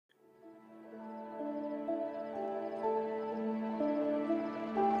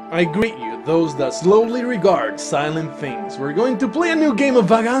I greet you, those that slowly regard silent things. We're going to play a new game of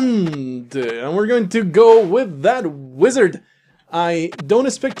Vagante, and we're going to go with that wizard. I don't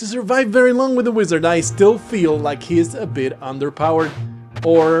expect to survive very long with the wizard. I still feel like he is a bit underpowered.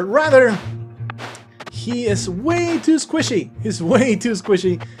 Or rather, he is way too squishy. He's way too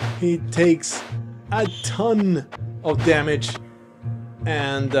squishy. He takes a ton of damage.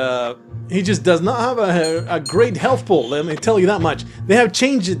 And he just does not have a great health pool, let me tell you that much. They have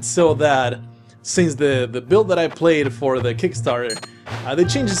changed it so that, since the build that I played for the Kickstarter, they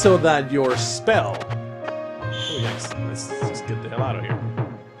changed it so that your spell... Oh yes, let's just get the hell out of here.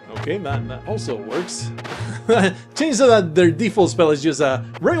 Okay, that also works. Changed so that their default spell is just a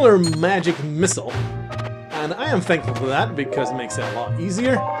regular magic missile. And I am thankful for that, because it makes it a lot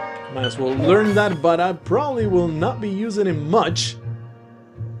easier. Might as well learn that, but I probably will not be using it much.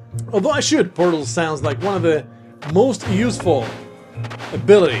 Although I should. Portal sounds like one of the most useful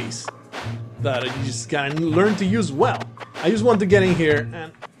abilities that you just gotta learn to use well. I just want to get in here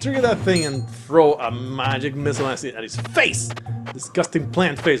and trigger that thing and throw a magic missile at his face. Disgusting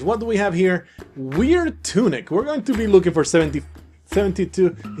plant face. What do we have here? Weird tunic. We're going to be looking for 72.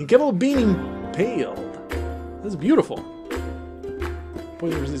 Incapable of being impaled. That's beautiful.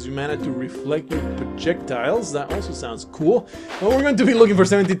 Poison resist your mana to reflect your projectiles. That also sounds cool. But we're going to be looking for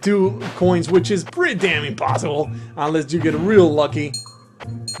 72 coins, which is pretty damn impossible unless you get real lucky.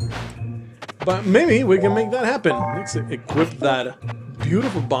 But maybe we can make that happen. Let's equip that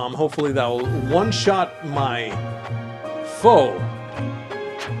beautiful bomb. Hopefully that will one-shot my foe.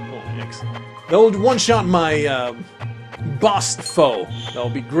 Oh, yikes. That will one-shot my boss foe. That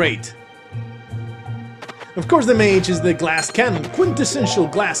will be great. Of course, the mage is the glass cannon, quintessential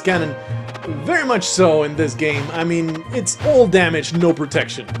glass cannon. Very much so in this game. I mean, it's all damage, no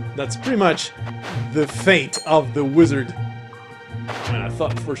protection. That's pretty much the fate of the wizard. I mean, I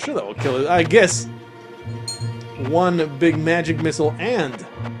thought for sure that would kill it. I guess one big magic missile and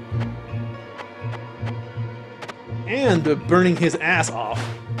burning his ass off.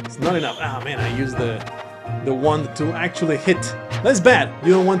 It's not enough. Ah, man, I used the wand to actually hit. That's bad.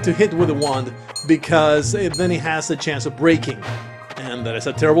 You don't want to hit with a wand, because then it has a chance of breaking. And that is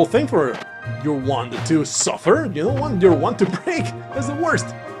a terrible thing for your wand to suffer. You don't want your wand to break. That's the worst.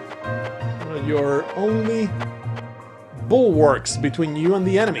 Your only bulwarks between you and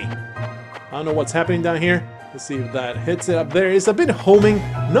the enemy. I don't know what's happening down here. Let's see if that hits it up there. It's a bit homing.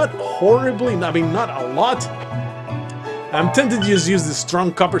 Not horribly. I mean, not a lot. I'm tempted to just use the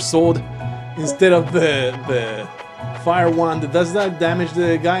strong copper sword instead of the fire wand. Does that damage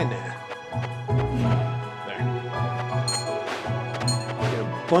the guy? Nah.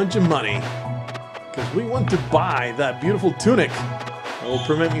 Bunch of money, because we want to buy that beautiful tunic that will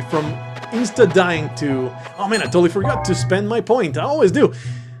prevent me from insta-dying to... Oh man, I totally forgot to spend my point. I always do.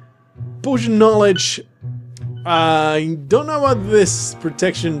 Potion knowledge. I don't know about this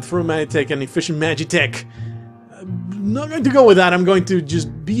protection through Magitech and efficient Magitech. I'm not going to go with that. I'm going to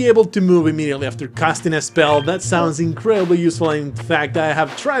just be able to move immediately after casting a spell. That sounds incredibly useful. In fact, I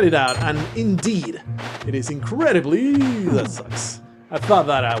have tried it out, and indeed, it is incredibly... That sucks. I thought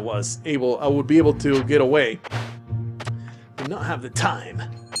that I would be able to get away. Did not have the time.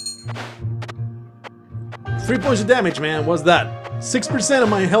 3 points of damage, man. What's that? 6% of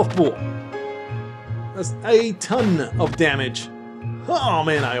my health pool. That's a ton of damage. Oh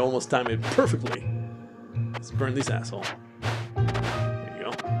man, I almost timed it perfectly. Let's burn this asshole. There you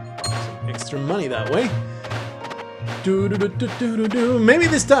go. Some extra money that way. Maybe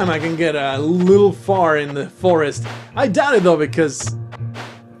this time I can get a little far in the forest. I doubt it though, because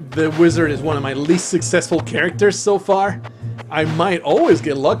the wizard is one of my least successful characters so far. I might always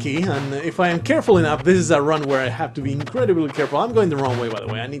get lucky, and if I am careful enough, this is a run where I have to be incredibly careful. I'm going the wrong way, by the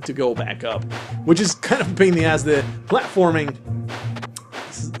way. I need to go back up, which is kind of a pain in the ass. The platforming,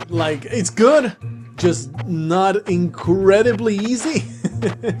 like, it's good, just not incredibly easy.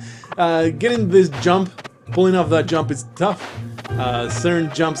 Getting this jump, pulling off that jump is tough. Certain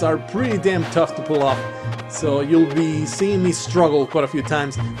jumps are pretty damn tough to pull off. So you'll be seeing me struggle quite a few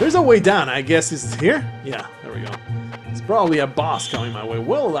times. There's a way down, I guess. Is it here? Yeah, there we go. It's probably a boss coming my way.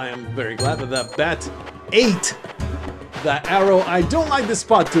 Well, I am very glad that that bat ate that arrow. I don't like this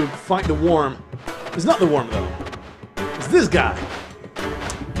spot to fight the worm. It's not the worm, though. It's this guy.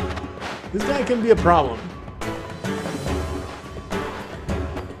 This guy can be a problem.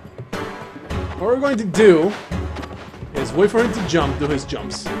 What we're going to do is wait for him to jump, do his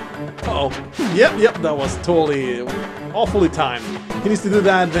jumps. Uh-oh. Yep, that was totally, awfully timed. He needs to do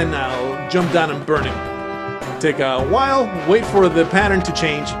that, then I'll jump down and burn him. Take a while, wait for the pattern to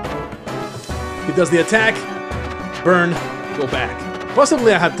change. He does the attack, burn, go back.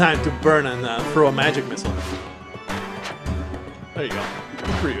 Possibly I had time to burn and throw a magic missile. There you go.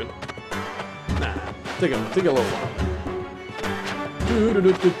 That's pretty good. Nah, take a little while.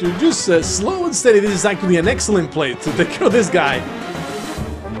 Just slow and steady. This is actually an excellent play to take care of this guy.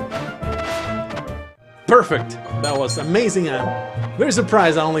 Perfect. That was amazing. I'm very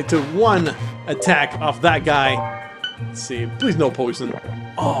surprised I only took one attack off that guy. Let's see. Please no poison.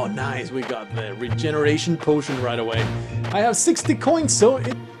 Oh, nice. We got the regeneration potion right away. I have 60 coins, so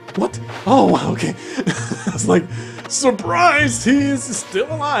it... What? Oh, wow, okay. I was like, surprise! He is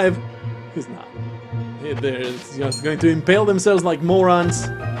still alive. He's not. They're just going to impale themselves like morons.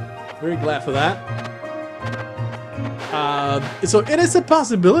 Very glad for that. So it is a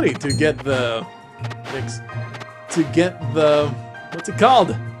possibility to get the... What's it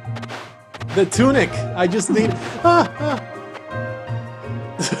called? The tunic. I just need...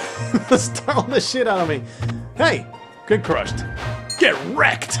 Startle the shit out of me. Hey, get crushed. Get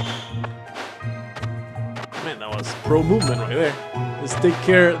wrecked. Man, that was pro movement right there. Just take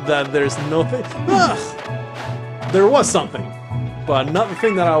care that there's nothing. There was something, but not the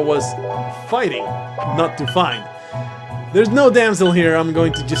thing that I was fighting not to find. There's no damsel here. I'm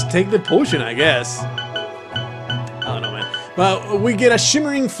going to just take the potion, I guess. I don't know, man. Well, we get a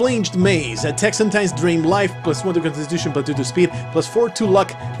shimmering flanged maze. Attack sometimes drain life, +1 to constitution, +2 to speed, +4 to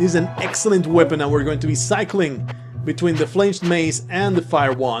luck. This is an excellent weapon, and we're going to be cycling between the flanged maze and the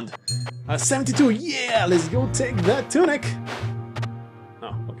fire wand. 72, yeah! Let's go take that tunic.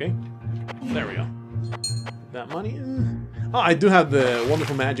 Oh, okay. There we go. That money. Oh, I do have the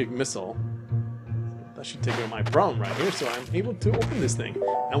wonderful magic missile. That should take care of my problem right here, so I'm able to open this thing.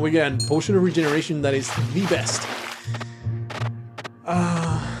 And we get a potion of regeneration that is the best.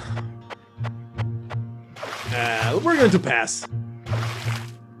 We're going to pass.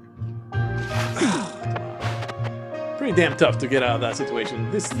 Pretty damn tough to get out of that situation.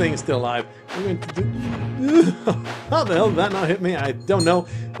 This thing is still alive. We're going to do... How the hell did that not hit me? I don't know.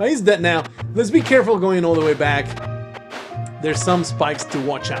 But he's dead now. Let's be careful going all the way back. There's some spikes to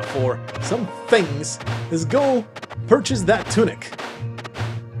watch out for. Some things. Let's go purchase that tunic.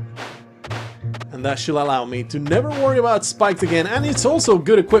 And that should allow me to never worry about spikes again. And it's also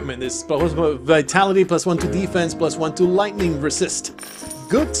good equipment. This +1 vitality, +1 to defense, +1 to lightning resist.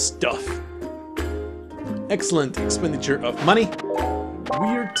 Good stuff. Excellent expenditure of money.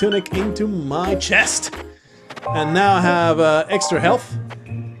 Weird tunic into my chest. And now I have extra health.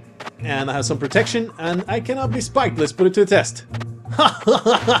 And I have some protection. And I cannot be spiked. Let's put it to the test.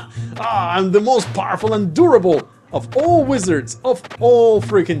 I'm the most powerful and durable of all wizards of all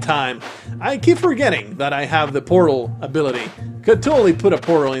freaking time. I keep forgetting that I have the portal ability. Could totally put a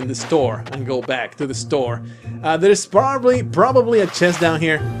portal in the store and go back to the store. There's probably a chest down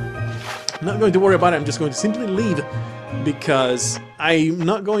here. I'm not going to worry about it. I'm just going to simply leave because I'm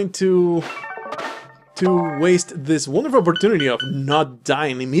not going to waste this wonderful opportunity of not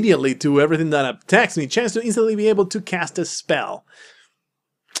dying immediately to everything that attacks me. Chance to instantly be able to cast a spell.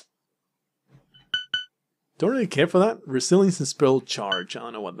 Don't really care for that. Resilience and spell charge. I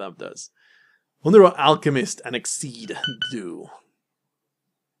don't know what that does. Wonder what Alchemist and Exceed do.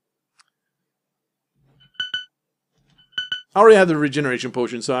 I already have the regeneration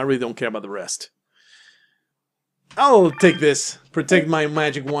potion, so I really don't care about the rest. I'll take this. Protect my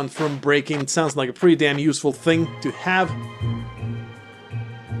magic wand from breaking. Sounds like a pretty damn useful thing to have.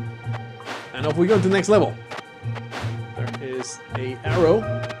 And off we go to the next level. There is a arrow.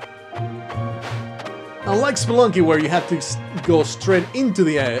 Unlike Spelunky, where you have to go straight into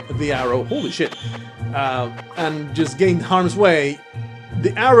the arrow, holy shit, and just gain harm's way,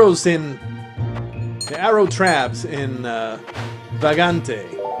 the arrow traps in Vagante,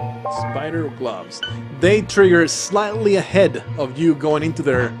 spider gloves, they trigger slightly ahead of you going into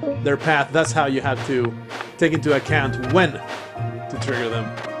their path. That's how you have to take into account when to trigger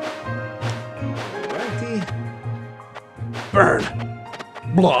them. Alrighty. Burn!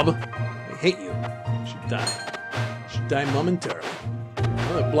 Blob! I hate you. Should die momentarily.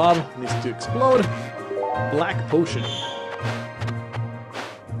 Another blob needs to explode. Black potion.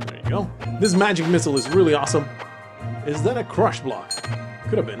 There you go. This magic missile is really awesome. Is that a crush block?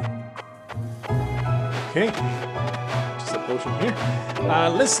 Could have been. Okay. Just a potion here.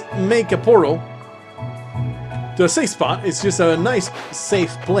 Let's make a portal to a safe spot. It's just a nice,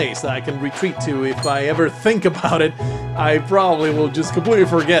 safe place that I can retreat to. If I ever think about it, I probably will just completely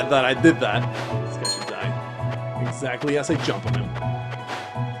forget that I did that. Exactly as I jump on him.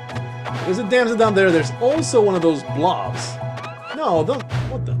 There's a damsel down there. There's also one of those blobs. No, don't.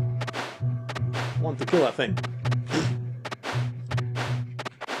 What the? I want to kill that thing.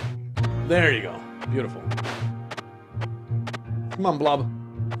 There you go. Beautiful. Come on, blob.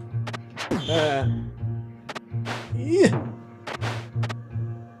 Yeah.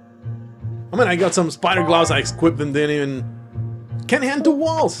 I mean, I got some spider gloves. I equipped them, didn't even... Can't handle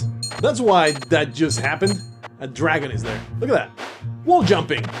walls. That's why that just happened. A dragon is there. Look at that. Wall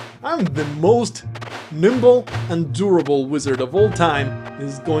jumping. I'm the most nimble and durable wizard of all time.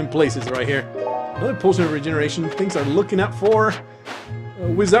 This is going places right here. Another potion of regeneration. Things are looking up for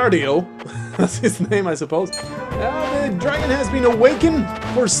Wizardio. That's his name, I suppose. The dragon has been awakened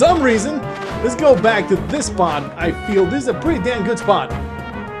for some reason. Let's go back to this spot. I feel this is a pretty damn good spot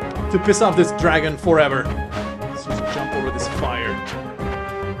to piss off this dragon forever. Let's just jump over this fire.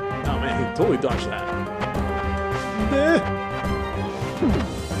 Oh man, he totally dodged that.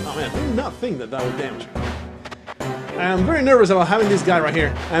 Oh man, I did not think that that would damage me. I am very nervous about having this guy right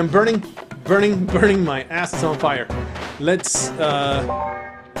here. I am burning. My ass is on fire. Let's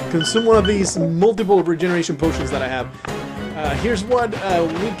consume one of these multiple regeneration potions that I have. Here's what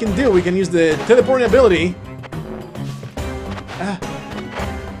we can do. We can use the teleporting ability.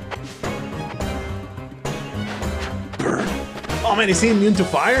 Burn. Oh man, is he immune to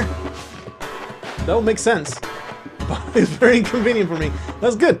fire? That would make sense. But it's very inconvenient for me.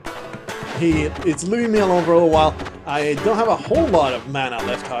 That's good. It's leaving me alone for a little while. I don't have a whole lot of mana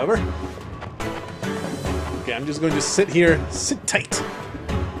left, however. Okay, I'm just going to sit here, sit tight.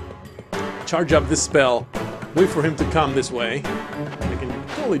 Charge up this spell. Wait for him to come this way. I can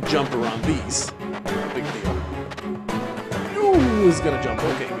totally jump around these. No big deal. Ooh, he's gonna jump.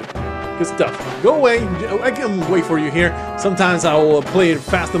 Okay, good. Good stuff. Go away. I can wait for you here. Sometimes I will play it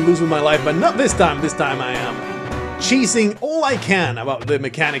fast and loose with my life, but not this time. This time I am cheesing all I can about the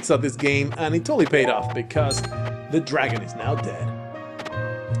mechanics of this game, and it totally paid off because the dragon is now dead.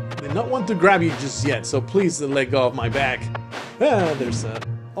 They do not want to grab you just yet, so please let go of my back. There's an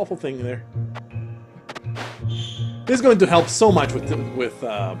awful thing there. This is going to help so much with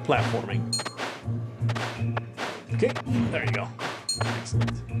platforming. Okay, there you go.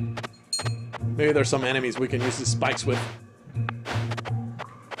 Excellent. Maybe there's some enemies we can use the spikes with.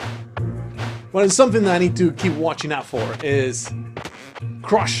 Well, it's something that I need to keep watching out for is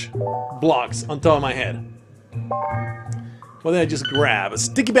crush blocks on top of my head. Well, then I just grab a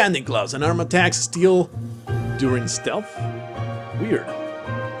sticky banding gloves and arm attacks steal during stealth. Weird.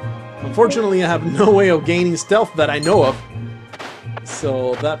 Unfortunately, I have no way of gaining stealth that I know of.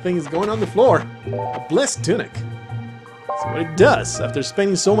 So that thing is going on the floor. A blessed tunic. That's what it does. After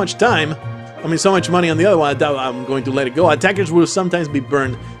spending so much time, so much money on the other one, I doubt I'm going to let it go. Attackers will sometimes be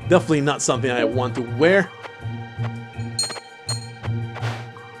burned. Definitely not something I want to wear.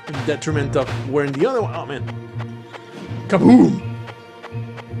 In detriment of wearing the other one. Oh man. Kaboom!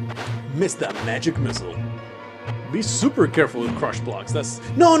 Missed that magic missile. Be super careful with crush blocks. That's...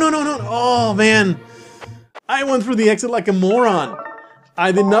 No! Oh man! I went through the exit like a moron.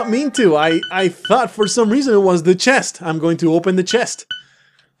 I did not mean to. I thought for some reason it was the chest. I'm going to open the chest.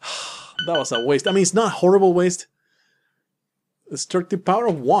 That was a waste. It's not a horrible waste. Destructive power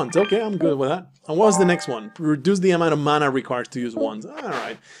of wands. Okay, I'm good with that. And what was the next one? Reduce the amount of mana required to use wands.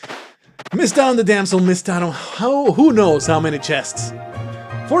 Alright. Missed out on the damsel, missed out on... who knows how many chests.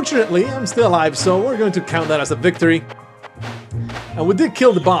 Fortunately, I'm still alive, so we're going to count that as a victory. And we did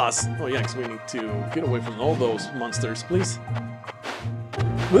kill the boss. Oh yeah, because we need to get away from all those monsters, please.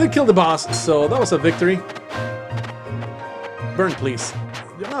 We did kill the boss, so that was a victory. Burn, please.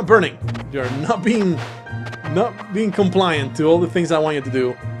 You're not burning. You're not being compliant to all the things I want you to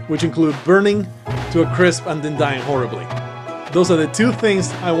do, which include burning to a crisp and then dying horribly. Those are the two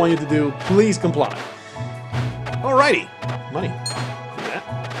things I want you to do. Please comply. Alrighty. Money.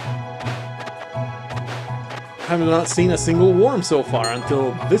 I have not seen a single worm so far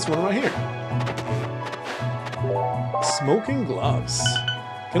until this one right here. Smoking gloves.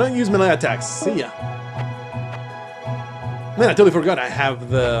 Cannot use melee attacks. See ya. Man, I totally forgot I have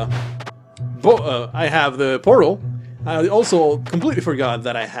the portal. I also completely forgot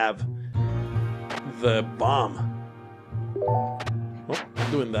that I have the bomb. Oh,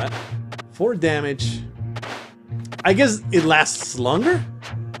 I'm doing that. 4 damage. I guess it lasts longer?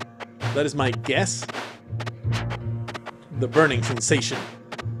 That is my guess. The burning sensation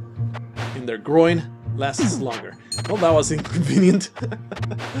in their groin lasts longer. Well, that was inconvenient.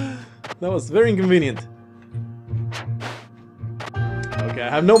 That was very inconvenient. Okay, I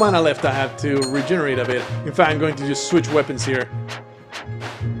have no mana left. I have to regenerate a bit. In fact, I'm going to just switch weapons here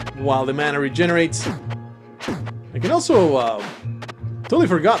while the mana regenerates. I can also... totally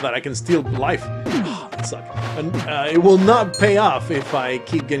forgot that I can steal life. Oh, that sucks. And it will not pay off if I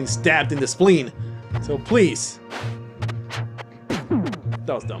keep getting stabbed in the spleen. So please.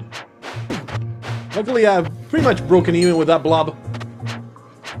 That was dumb. Luckily, I've pretty much broken even with that blob.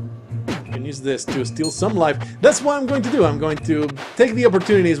 use this to steal some life. That's what I'm going to do. I'm going to take the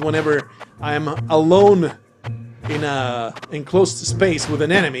opportunities whenever I'm alone in a enclosed space with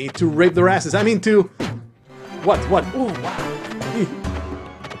an enemy to rape their asses. I mean to... What? Oh, wow.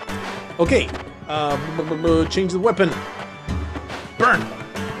 Okay. Change the weapon. Burn.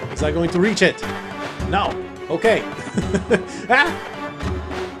 Is that going to reach it? No. Okay. Ah!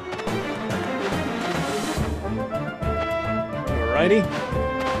 Alrighty.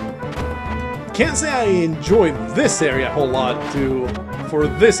 Can't say I enjoy this area a whole lot for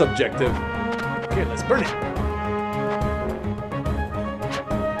this objective. Okay, let's burn it.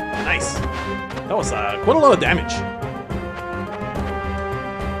 Nice. That was quite a lot of damage.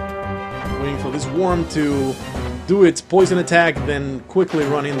 Waiting for this worm to do its poison attack, then quickly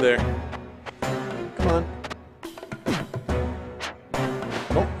run in there. Come on.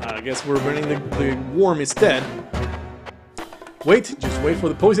 Oh, I guess we're burning the worm instead. Just wait for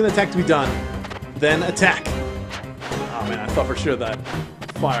the poison attack to be done. Then attack. Oh man, I thought for sure that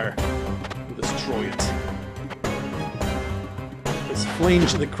fire would destroy it. Let's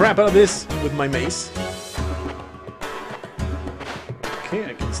flange the crap out of this with my mace. Okay,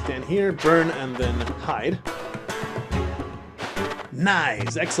 I can stand here, burn, and then hide.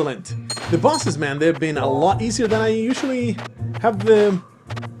 Nice, excellent. The bosses, man, they've been a lot easier than I usually have the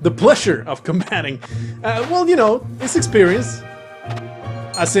pleasure of combating. Well, you know, it's experience.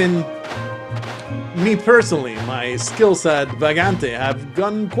 As in, me personally, my skills at Vagante have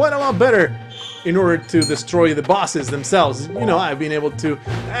gotten quite a lot better in order to destroy the bosses themselves. You know, I've been able to...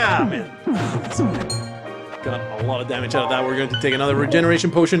 Ah, man. Got a lot of damage out of that. We're going to take another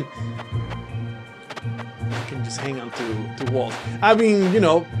regeneration potion. I can just hang on to walls. I've been, you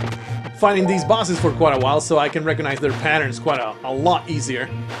know, fighting these bosses for quite a while, so I can recognize their patterns quite a lot easier.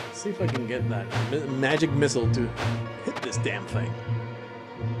 Let's see if I can get that magic missile to hit this damn thing.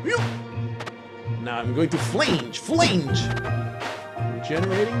 Now I'm going to flange!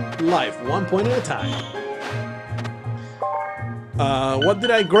 Generating life, 1 point at a time. What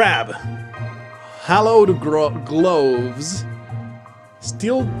did I grab? Hallowed gloves.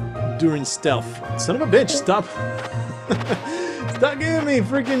 Steal during stealth. Son of a bitch, stop. Stop giving me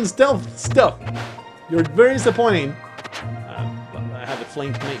freaking stealth stuff. You're very disappointing. I have the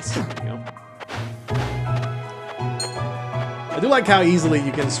flamed mace. There you go. I do like how easily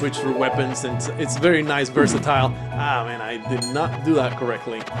you can switch through weapons, and it's very nice, versatile. Ah, man, I did not do that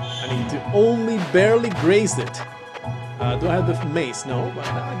correctly. I need to only barely graze it. Do I have the mace? No, but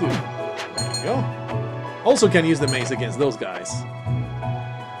I do. There you go. Also can use the mace against those guys.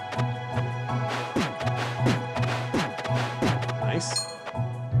 Nice.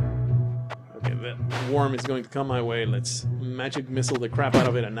 Okay, that worm is going to come my way. Let's magic missile the crap out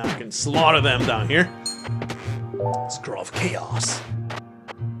of it, and now I can slaughter them down here. Scroll of Chaos.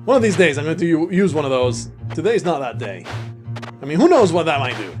 One of these days I'm going to use one of those. Today's not that day. I mean, who knows what that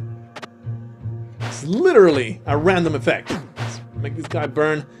might do? It's literally a random effect. Let's make this guy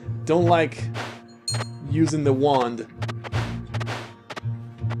burn. Don't like using the wand.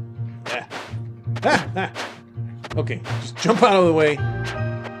 Yeah. Ah. Okay, just jump out of the way.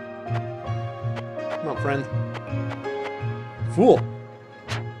 Come on, friend. Fool.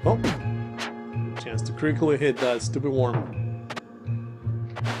 Oh. Chance to critically hit that stupid worm.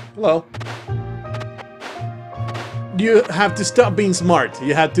 Hello. You have to stop being smart.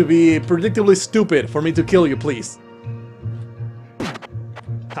 You have to be predictably stupid for me to kill you, please.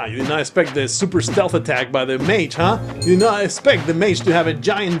 Ah, you did not expect the super stealth attack by the mage, huh? You did not expect the mage to have a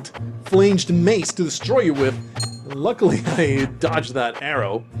giant flanged mace to destroy you with. Luckily, I dodged that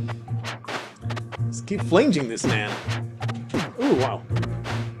arrow. Let's keep flanging this man. Ooh, wow.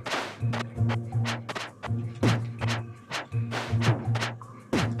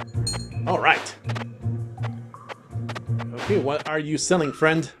 Alright. Okay, what are you selling,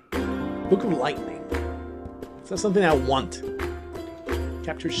 friend? Book of Lightning. Is that something I want?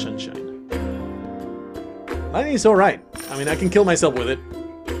 Capture Sunshine. Lightning is alright. I mean, I can kill myself with it.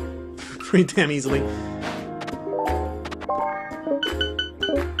 Pretty damn easily.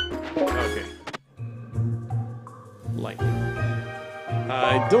 Okay. Lightning.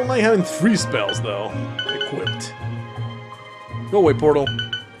 I don't like having 3 spells, though, equipped. Go away, portal.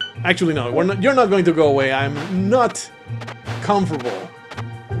 Actually, no, you're not going to go away. I'm not comfortable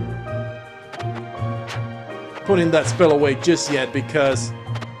putting that spell away just yet because,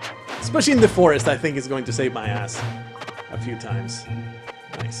 especially in the forest, I think it's going to save my ass a few times.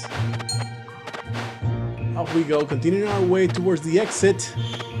 Nice. Off we go, continuing our way towards the exit.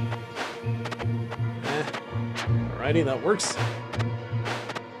 Alrighty, that works.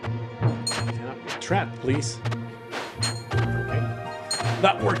 Cannot be trapped, please. Okay.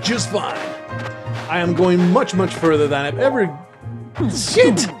 That worked just fine. I am going much, much further than I've ever...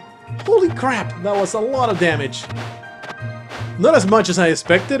 Shit! Holy crap, that was a lot of damage. Not as much as I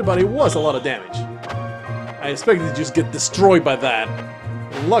expected, but it was a lot of damage. I expected to just get destroyed by that.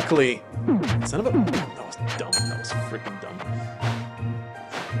 Luckily... Son of a... That was dumb. That was freaking dumb.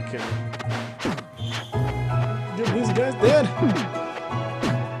 Okay. Get these guys dead.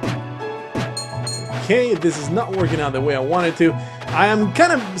 Okay, this is not working out the way I wanted to. I am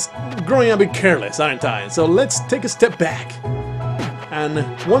kind of growing a bit careless, aren't I? So let's take a step back. And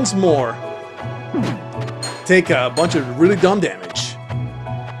once more, take a bunch of really dumb damage.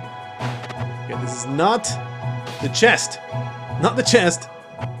 Okay, this is not the chest. Not the chest.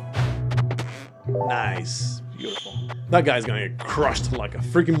 Nice. Beautiful. That guy's gonna get crushed like a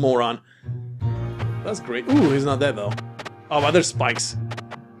freaking moron. That's great. Ooh, he's not dead though. Oh, but there's spikes.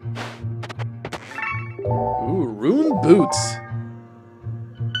 Ooh, rune boots.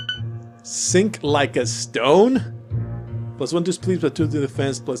 Sink like a stone. +1 to speed, +2 to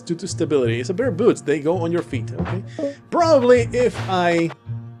defense, +2 to stability. It's a pair of boots. They go on your feet. Okay. Probably if I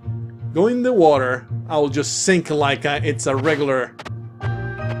go in the water, I will just sink like it's a regular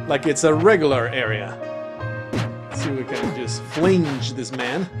area. Let's see if we can just flinch this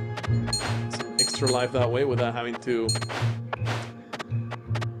man. Some extra life that way without having to.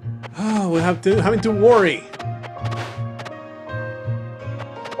 Oh, we have to having to worry.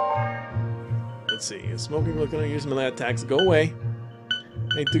 Let's see. Smoking was gonna use melee attacks. Go away.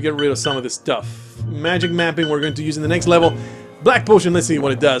 I need to get rid of some of this stuff. Magic mapping we're going to use in the next level. Black potion, let's see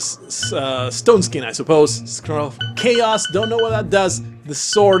what it does. Stone skin, I suppose. Scroll of chaos, don't know what that does. The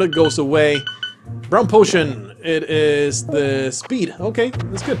sword goes away. Brown potion, it is the speed. Okay,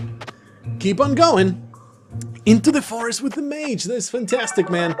 that's good. Keep on going. Into the forest with the mage. That's fantastic,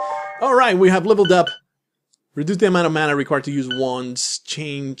 man. Alright, we have leveled up. Reduce the amount of mana required to use wands.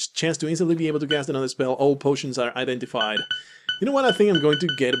 Change chance to instantly be able to cast another spell. All potions are identified. You know what? I think I'm going to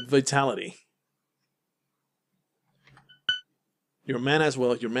get vitality. Your mana as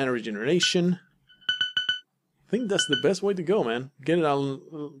well as your mana regeneration. I think that's the best way to go, man. Get it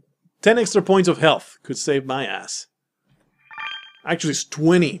on 10 extra points of health could save my ass. Actually, it's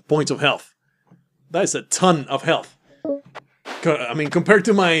 20 points of health. That is a ton of health. I mean, compared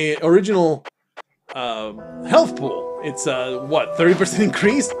to my original health pool, it's what, 30%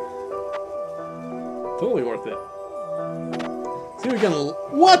 increase? Totally worth it. See if we can.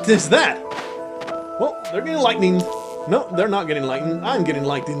 What is that? Well, they're getting lightning. No, they're not getting lightning. I'm getting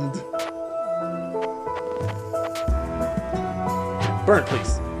lightned. Burn,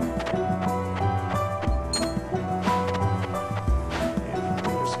 please.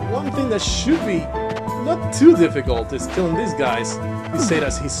 There's one thing that should be not too difficult is killing these guys. He said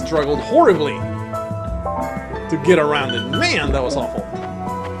as he struggled horribly to get around it. Man, that was awful.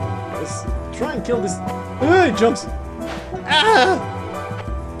 Let's try and kill this. He jumps. Ah!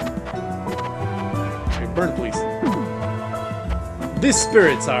 Okay, burn, please. These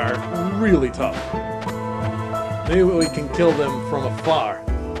spirits are really tough. Maybe we can kill them from afar.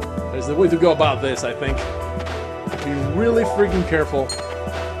 There's a way to go about this, I think. Be really freaking careful.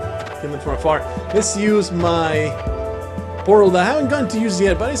 Kill them from afar. Let's use my portal that I haven't gotten to use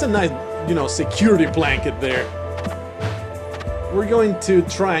yet, but it's a nice, you know, security blanket there. We're going to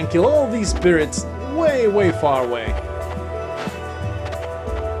try and kill all these spirits way, way far away.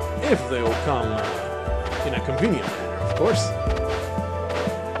 If they will come in a convenient manner, of course.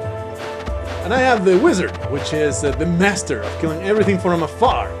 And I have the wizard, which is the master of killing everything from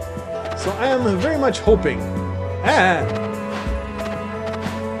afar. So I am very much hoping.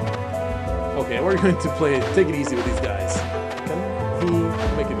 Okay, we're going to take it easy with these guys. Can he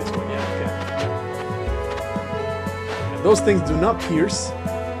make it this way? Yeah, okay. And those things do not pierce.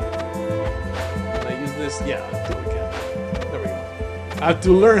 Can I use this? Yeah, I totally can. There we go. I have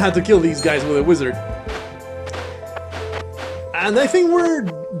to learn how to kill these guys with a wizard. And I think we're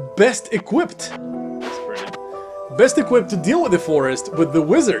best equipped. Best equipped to deal with the forest with the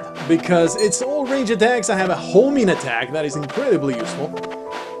wizard, because it's all range attacks. I have a homing attack that is incredibly useful.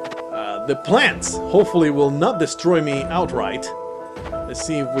 The plants hopefully will not destroy me outright. Let's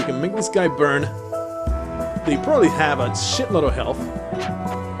see if we can make this guy burn. They probably have a shitload of health.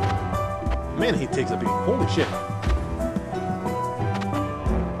 Man, he takes a beating. Holy shit.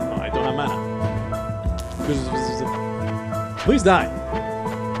 Oh, I don't have mana. Please die.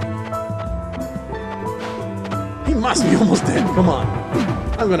 He must be almost dead. Come on.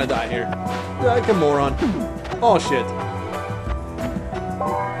 I'm gonna die here. Like a moron. Oh shit.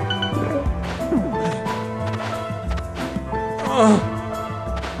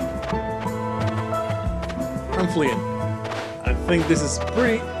 I'm fleeing. I think this is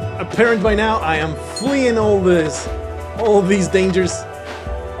pretty apparent by now. I am fleeing all these dangers.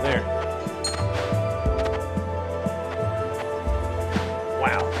 There.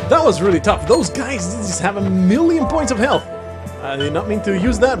 Wow, that was really tough. Those guys just have 1,000,000 points of health. I did not mean to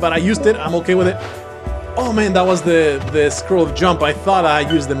use that, but I used it. I'm okay with it. Oh man, that was the scroll of jump. I thought I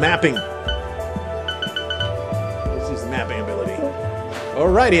used the mapping. Let's use the mapping ability.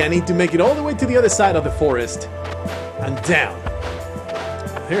 Alrighty, I need to make it all the way to the other side of the forest. And down.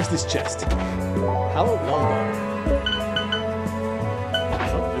 Here's this chest. Hello, longbow.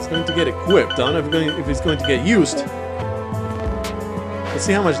 Oh, it's going to get equipped. I don't know if it's going to get used. Let's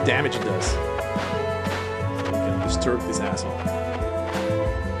see how much damage it does. We can disturb this asshole.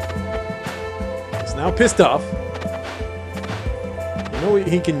 He's now pissed off. I know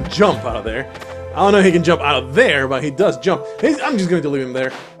he can jump out of there. I don't know if he can jump out of there, but he does jump. I'm just going to leave him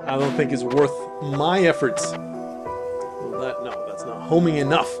there. I don't think it's worth my efforts. No, that's not homing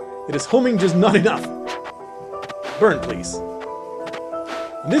enough. It is homing just not enough. Burn, please.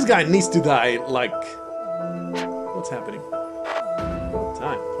 And this guy needs to die, like... What's happening?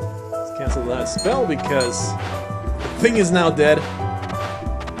 Time. Let's cancel that spell because the thing is now dead.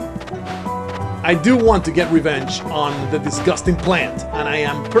 I do want to get revenge on the disgusting plant, and I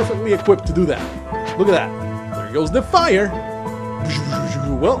am perfectly equipped to do that. Look at that. There goes the fire.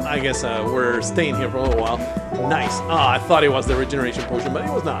 Well, I guess we're staying here for a little while. Nice. Ah, I thought it was the regeneration potion, but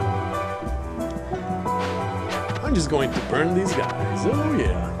it was not. I'm just going to burn these guys. Oh,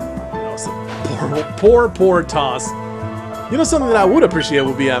 yeah. That was a poor toss. You know, something that I would appreciate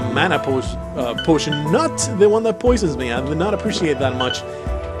would be a mana potion, not the one that poisons me. I would not appreciate that much.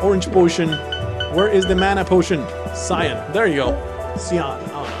 Orange potion. Where is the mana potion? Cyan. There you go. Cyan.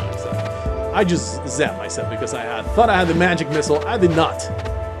 Oh, no. I just zapped myself because I thought I had the magic missile. I did not.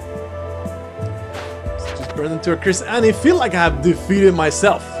 Just burn them to a crisp. And I feel like I have defeated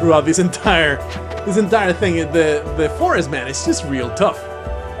myself throughout this entire thing. The forest, man, it's just real tough.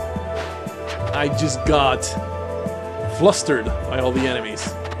 I just got flustered by all the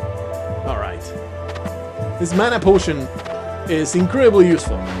enemies. Alright. This mana potion is incredibly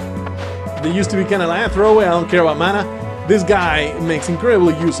useful. They used to be kind of like, throwaway, I don't care about mana. This guy makes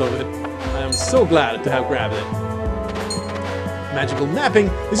incredible use of it. I am so glad to have grabbed it. Magical mapping.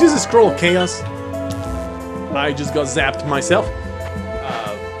 It's just a scroll of chaos. I just got zapped myself.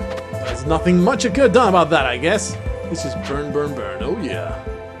 There's nothing much I could have done about that, I guess. It's just burn, burn, burn. Oh yeah.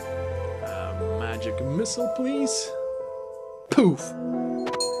 Magic missile, please. Poof.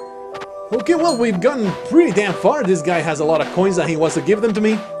 Okay, well, we've gotten pretty damn far. This guy has a lot of coins that he wants to give them to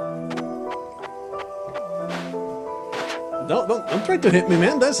me. Don't try to hit me,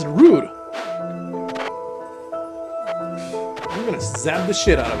 man. That's rude. I'm gonna zap the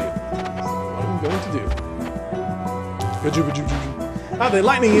shit out of you. That's what I'm going to do. Ah, the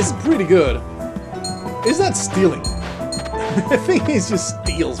lightning is pretty good. Is that stealing? I think he just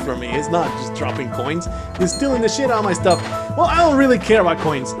steals from me. It's not just dropping coins. He's stealing the shit out of my stuff. Well, I don't really care about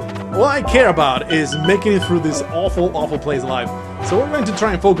coins. What I care about is making it through this awful, awful place alive. So we're going to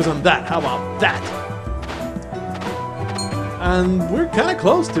try and focus on that. How about that? And we're kind of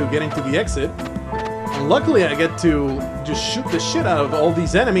close to getting to the exit. And luckily I get to just shoot the shit out of all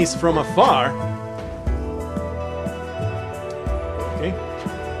these enemies from afar. Okay.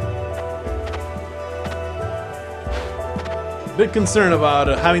 A bit concerned about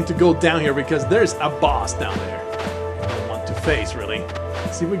having to go down here because there's a boss down there. I don't want to face, really.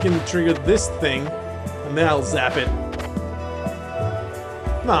 Let's see if we can trigger this thing, and then I'll zap it.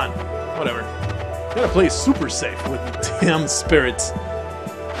 Come on. Whatever. Gotta play super safe with damn spirits.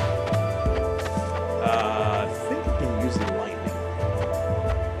 I think I can use the lightning.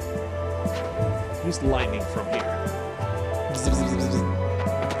 Use lightning from here.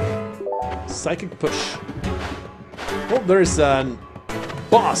 Psychic push. Oh, there's a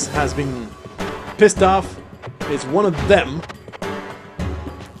boss has been pissed off. It's one of them.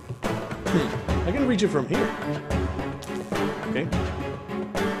 I can reach it from here. Okay.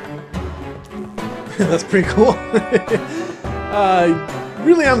 That's pretty cool.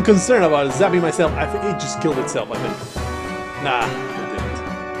 Really, I'm concerned about zapping myself. I think it just killed itself, I think. Nah, it didn't.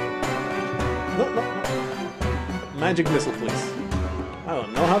 No. Magic missile, please. I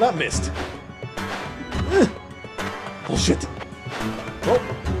don't know how that missed. Bullshit. Well,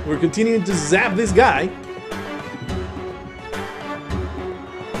 we're continuing to zap this guy.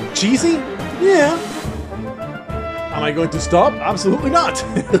 Cheesy? Yeah. Am I going to stop? Absolutely not.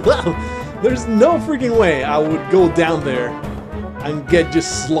 There's no freaking way I would go down there and get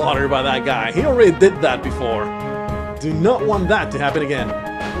just slaughtered by that guy. He already did that before. Do not want that to happen again.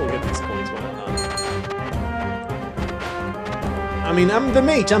 We'll get these coins, why I mean, I'm the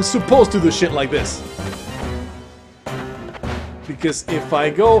mage. I'm supposed to do shit like this. Because if I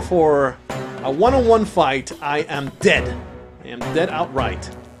go for a one-on-one fight, I am dead. I am dead outright.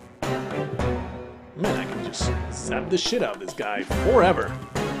 Man, I can just zap the shit out of this guy forever.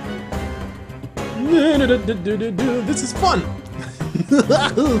 This is fun!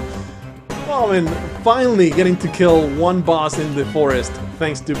 Oh man, finally getting to kill one boss in the forest,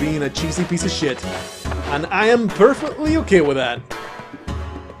 thanks to being a cheesy piece of shit. And I am perfectly okay with that.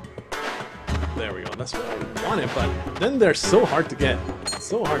 There we go, that's what I wanted, but then they're so hard to get. It's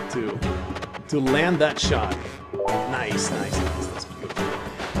so hard to land that shot. Nice. That's beautiful.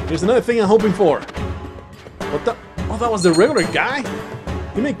 Here's another thing I'm hoping for. What the? Oh, that was the regular guy?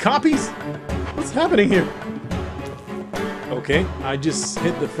 He made copies? What's happening here? Okay, I just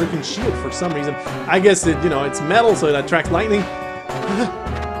hit the freaking shield for some reason. I guess it, you know, it's metal, so it attracts lightning.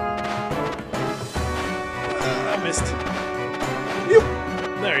 I missed. Yep.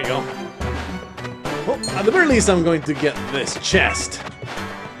 There you go. Well, at the very least, I'm going to get this chest.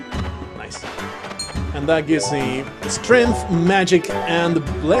 Nice. And that gives me strength, magic, and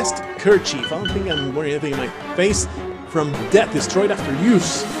blessed kerchief. I don't think I'm wearing anything in my face. From death destroyed after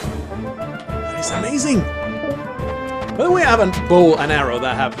use. That is amazing. By the way, I have a bow and arrow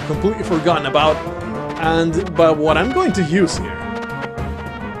that I have completely forgotten about, but what I'm going to use here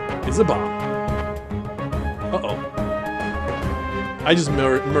is a bomb. Uh-oh. I just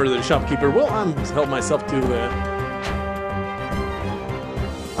murdered the shopkeeper. Well, I'm just helping myself to the...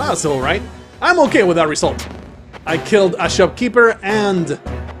 That's alright. I'm okay with that result. I killed a shopkeeper and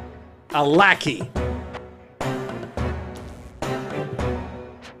a lackey.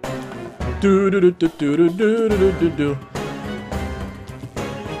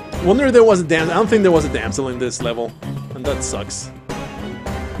 Wonder if there was a damsel. I don't think there was a damsel in this level, and that sucks.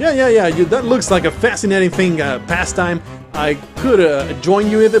 Yeah. That looks like a fascinating thing, pastime. I could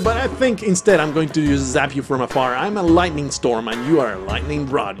join you with it, but I think instead I'm going to zap you from afar. I'm a lightning storm, and you are a lightning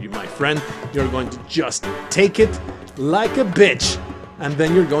rod, you my friend. You're going to just take it like a bitch, and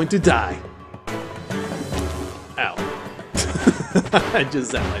then you're going to die. Ow. I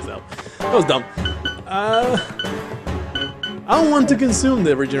just zapped myself. That was dumb. I don't want to consume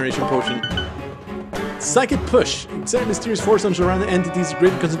the regeneration potion. Psychic push. Exert mysterious force on surrounding entities.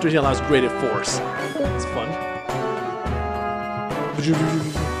 Greater concentration allows greater force. That's fun.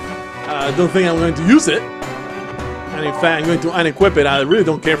 I don't think I'm going to use it. And in fact, I'm going to unequip it. I really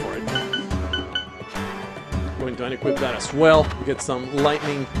don't care for it. I'm going to unequip that as well. Get some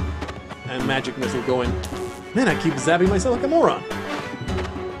lightning and magic missile going. Man, I keep zapping myself like a moron.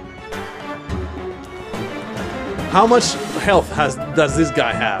 How much health does this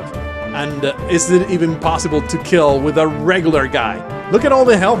guy have? And is it even possible to kill with a regular guy? Look at all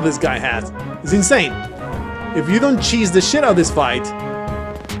the health this guy has. It's insane. If you don't cheese the shit out of this fight...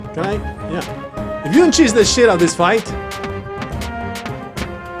 Can I? Yeah. If you don't cheese the shit out of this fight...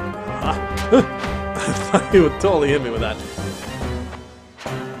 I thought he would totally hit me with that.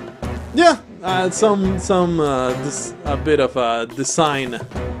 Yeah, a bit of a design...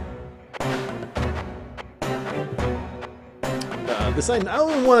 design, I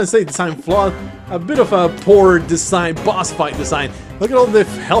don't want to say design flaw, a bit of a poor design, boss fight design. Look at all the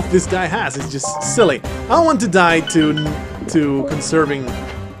health this guy has, it's just silly. I don't want to die to conserving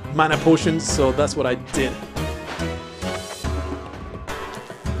mana potions, so that's what I did.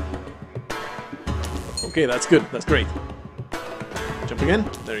 Okay, that's good, that's great. Jump again,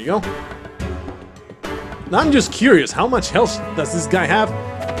 there you go. Now I'm just curious, how much health does this guy have?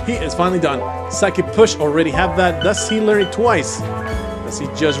 He is finally done. Psychic push, already have that. Does he learn it twice? Does he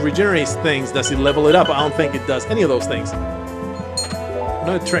just regenerate things? Does he level it up? I don't think it does any of those things.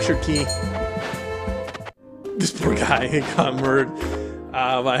 Another treasure key. This poor guy, he got murdered.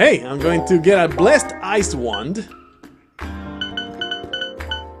 But hey, I'm going to get a blessed ice wand.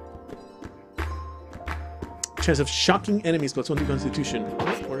 Chance of shocking enemies +1 to constitution.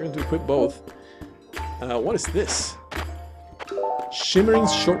 We're going to equip both. What is this? Shimmering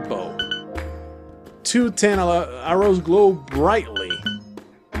short bow. 210 arrows glow brightly.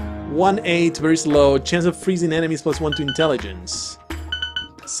 1-8, very slow. Chance of freezing enemies +1 to intelligence.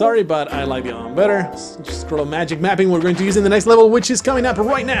 Sorry, but I like the other one better. Just scroll magic mapping we're going to use in the next level, which is coming up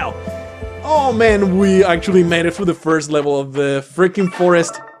right now. Oh man, we actually made it for the first level of the freaking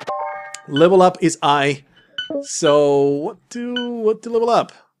forest. Level up is I. So what to level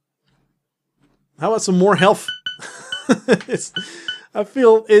up? How about some more health? I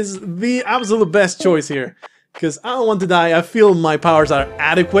feel is the absolute best choice here, because I don't want to die. I feel my powers are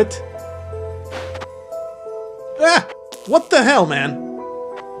adequate. Ah! What the hell, man?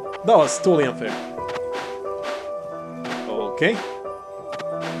 That was totally unfair. Okay.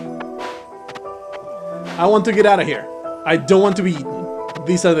 I want to get out of here. I don't want to be eaten.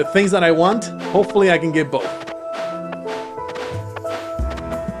 These are the things that I want. Hopefully I can get both.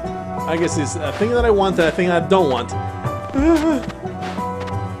 I guess it's a thing that I want and a thing I don't want.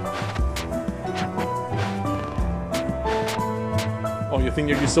 Oh, you think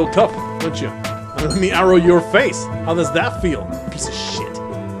you're just so tough, don't you? Let me arrow your face. How does that feel? Piece of shit.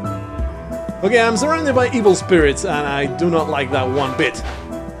 Okay, I'm surrounded by evil spirits and I do not like that one bit.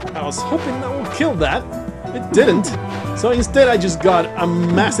 I was hoping that would kill that. It didn't. So instead I just got a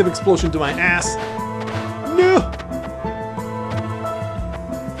massive explosion to my ass. No!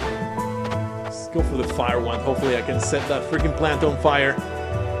 Let's go for the fire one. Hopefully I can set that freaking plant on fire.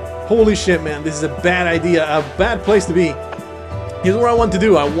 Holy shit, man. This is a bad idea. A bad place to be. Here's what I want to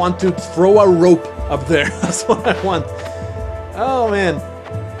do. I want to throw a rope up there. That's what I want. Oh, man.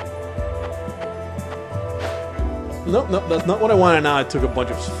 Nope, nope, that's not what I wanted. Now I took a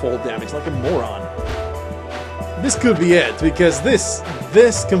bunch of fall damage like a moron. This could be it, because this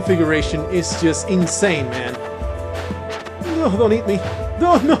configuration is just insane, man. No, don't eat me.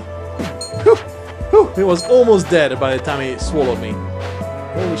 No, no. Whew, whew. It was almost dead by the time it swallowed me.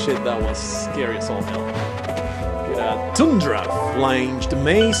 Holy shit, that was scary as all hell. Get a Tundra, flanged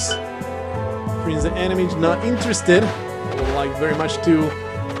mace. Brings the enemy not interested. I would like very much to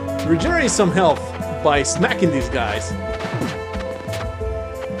regenerate some health by smacking these guys.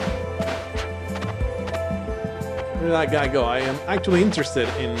 Where did that guy go? I am actually interested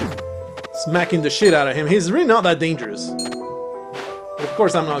in smacking the shit out of him. He's really not that dangerous. Of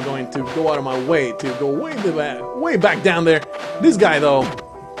course, I'm not going to go out of my way to go way back down there. This guy, though,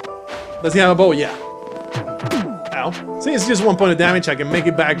 does he have a bow? Yeah. Ow. See, it's just 1 point of damage. I can make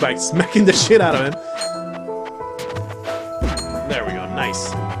it back by smacking the shit out of him. There we go.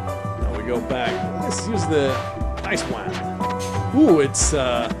 Nice. Now we go back. Let's use the ice wand. Ooh, it's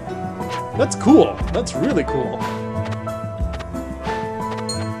that's cool. That's really cool.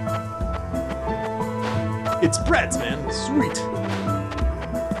 It spreads, man. Sweet.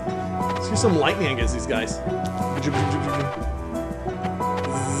 Let's use some lightning against these guys.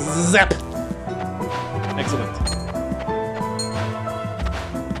 Zap. Excellent.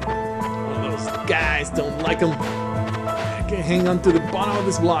 One of those guys, don't like them. I can hang on to the bottom of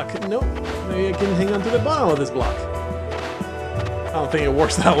this block. Nope. Maybe I can hang on to the bottom of this block. I don't think it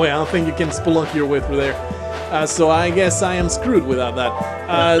works that way. I don't think you can spelunk your way through there. So I guess I am screwed without that.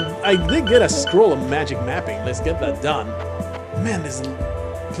 I did get a scroll of magic mapping. Let's get that done. Man, this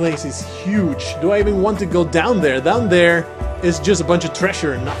place is huge. Do I even want to go down there? Down there is just a bunch of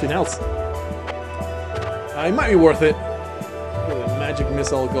treasure and nothing else. It might be worth it. Get a magic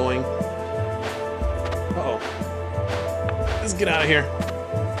missile going. Uh-oh. Let's get out of here.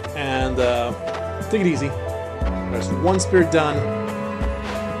 And take it easy. There's one spirit done.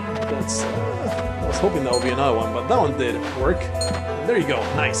 That's... I was hoping that would be another one, but that one did work. There you go.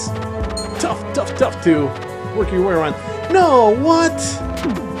 Nice. Tough, tough, tough to work your way around. No, what?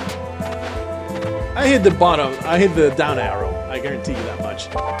 I hit the bottom. I hit the down arrow. I guarantee you that much.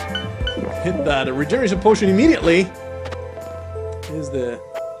 Hit that regeneration potion immediately. Here's the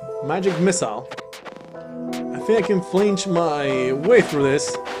magic missile. I think I can flinch my way through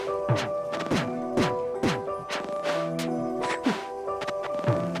this.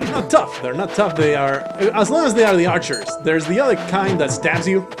 They're not tough. They're not tough. They are, as long as they are the archers. There's the other kind that stabs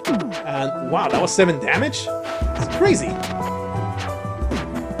you. And wow, that was 7 damage? It's crazy.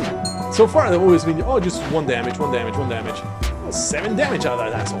 So far, they've always been, oh, just 1 damage, 1 damage, 1 damage. Well, 7 damage out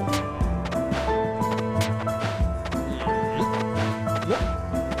of that asshole.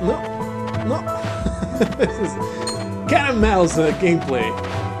 No, no. This is cat and mouse gameplay.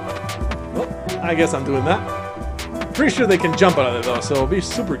 Well, I guess I'm doing that. Pretty sure they can jump out of it though, so be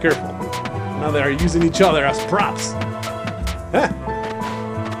super careful. Now they are using each other as props. Huh.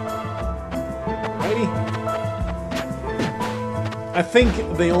 Righty. I think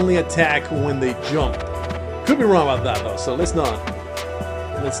they only attack when they jump. Could be wrong about that though, so let's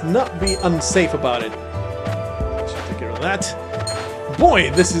not be unsafe about it. Should take care of that. Boy,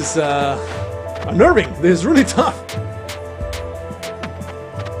 this is unnerving. This is really tough.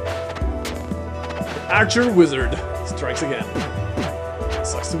 Archer Wizard strikes again.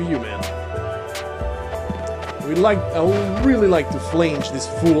 Sucks to be you, man. I would really like to flange this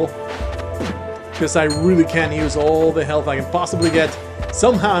fool, because I really can use all the health I can possibly get.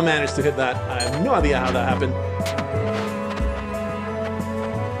 Somehow I managed to hit that. I have no idea how that happened.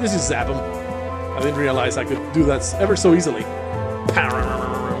 This is zap him. I didn't realize I could do that ever so easily.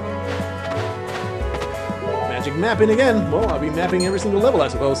 Magic mapping again. Well, I'll be mapping every single level, I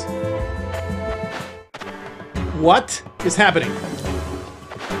suppose. What is happening?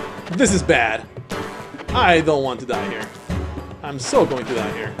 This is bad. I don't want to die here. I'm so going to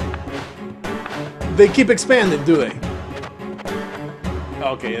die here. They keep expanding, do they?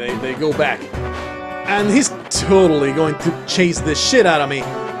 Okay, they go back. And he's totally going to chase the shit out of me.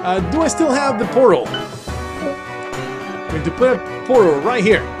 Do I still have the portal? I'm going to put a portal right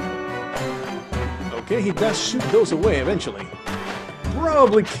here. Okay, he does shoot those away eventually.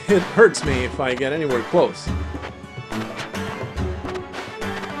 Probably it hurts me if I get anywhere close.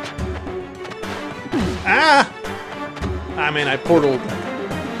 Ah! I mean, I portaled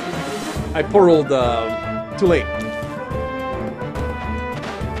too late.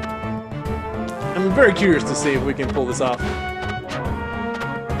 I'm very curious to see if we can pull this off.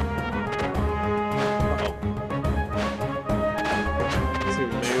 Uh-oh. Let's see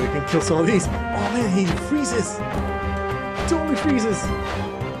if maybe we can kill some of these. Oh man, he freezes! Totally freezes!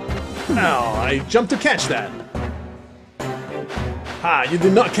 Oh, I jumped to catch that. Ha, you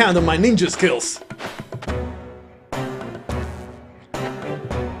did not count on my ninja skills.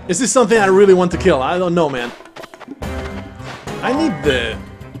 Is this something I really want to kill? I don't know, man. I need the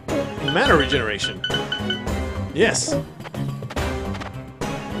mana regeneration. Yes.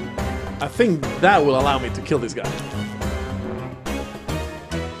 I think that will allow me to kill this guy.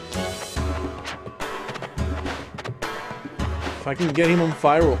 If I can get him on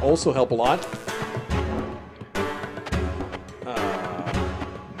fire, will also help a lot.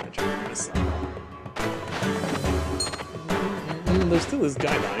 There's still this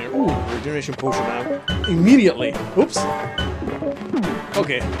guy down here. Ooh, regeneration potion now. Immediately. Oops.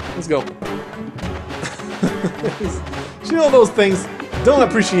 Okay, let's go. See all those things. Don't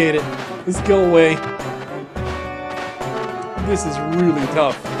appreciate it. Let's go away. This is really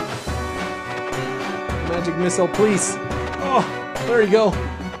tough. Magic missile, please. Oh, there you go.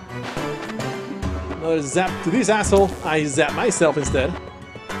 Another zap to this asshole. I zap myself instead.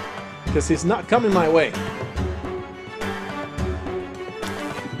 Because he's not coming my way.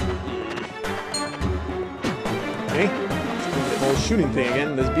 Okay. Let's do the whole shooting thing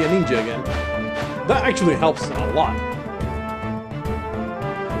again. Let's be a ninja again. That actually helps a lot.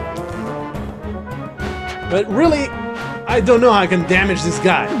 But really, I don't know how I can damage this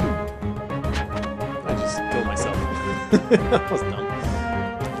guy. I just killed myself. That was dumb.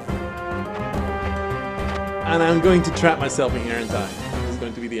 And I'm going to trap myself in here and die. This is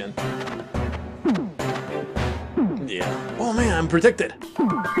going to be the end. Yeah. Oh man, I'm protected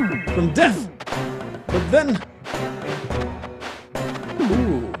from death. But then...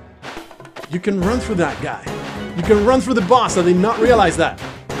 Ooh. You can run through that guy. You can run through the boss. I did not realize that.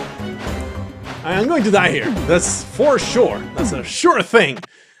 I'm going to die here. That's for sure. That's a sure thing.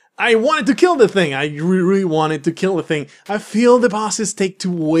 I wanted to kill the thing. I really wanted to kill the thing. I feel the bosses take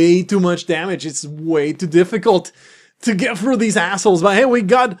way too much damage. It's way too difficult to get through these assholes. But hey, we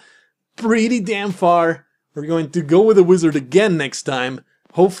got pretty damn far. We're going to go with the wizard again next time.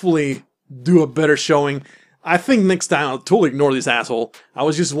 Hopefully do a better showing. I think next time I'll totally ignore this asshole. I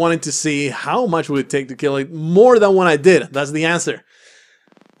was just wanting to see how much would it take to kill it. More than what I did. That's the answer.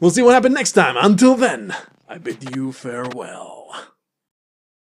 We'll see what happens next time. Until then, I bid you farewell.